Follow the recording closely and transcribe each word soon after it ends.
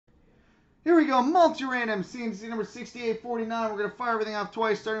Here we go, multi-random, C&C number 6849. We're going to fire everything off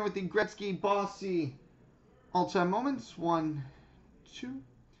twice, starting with the Gretzky Bossy all-time moments. 1, 2.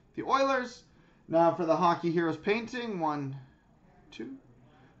 The Oilers. Now for the Hockey Heroes painting. 1, 2.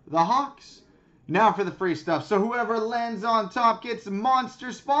 The Hawks. Now for the free stuff. So whoever lands on top gets a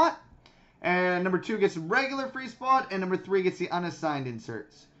monster spot. And number 2 gets a regular free spot. And number 3 gets the unassigned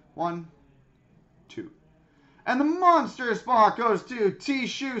inserts. 1, 2. And the monster spot goes to T.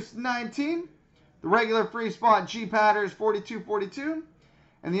 Shoes 19. The regular free spot G. Patters 4242.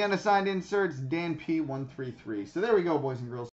 And the unassigned inserts Dan P. 133. So there we go, boys and girls.